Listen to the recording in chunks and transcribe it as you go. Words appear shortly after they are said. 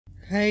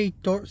Hey,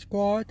 Dark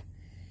Squad.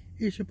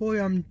 It's your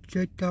boy, I'm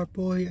Jake Dark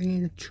Boy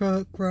in the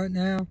truck right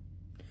now.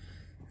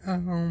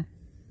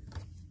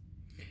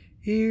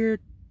 Here,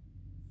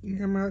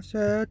 I'm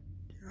outside,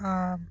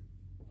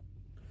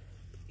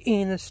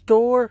 in the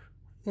store.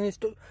 I'm in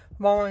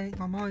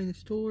the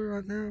store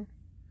right now.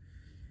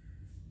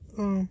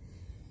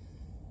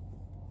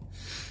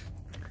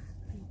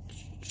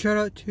 Shout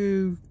out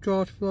to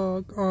Josh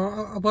Vlog.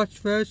 I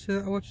watched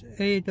wrestling. I watched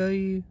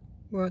AEW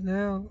right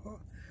now.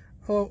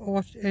 I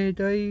watched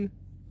AEW.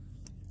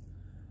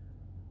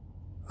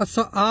 I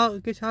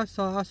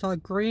saw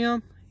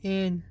Graham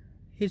and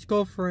his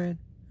girlfriend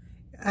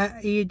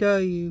at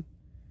AEW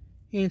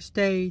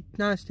and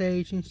not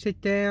stage, and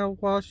sit down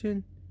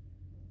watching.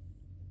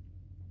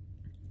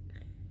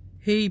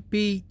 He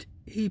beat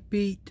he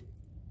beat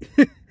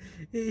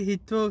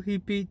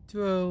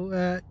throw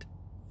at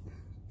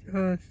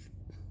us.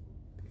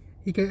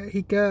 He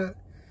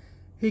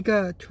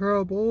got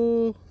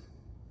trouble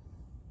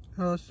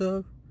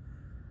also.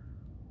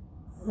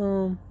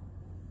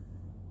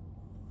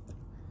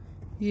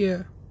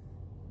 Yeah.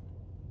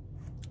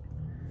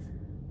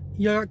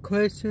 You got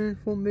questions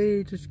for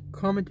me? Just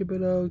comment it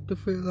below. Don't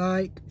forget to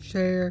like,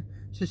 share,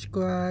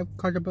 subscribe,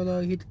 comment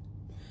below. Hit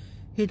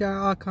that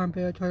icon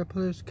bell. Try to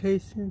put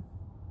notification.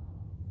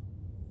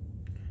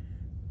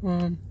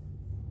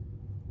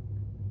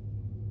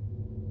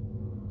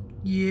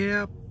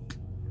 Yep.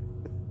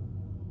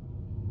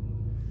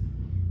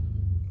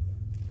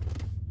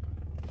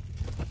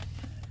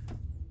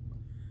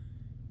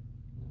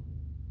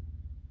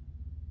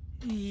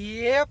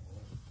 Yep.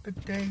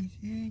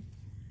 Daisy.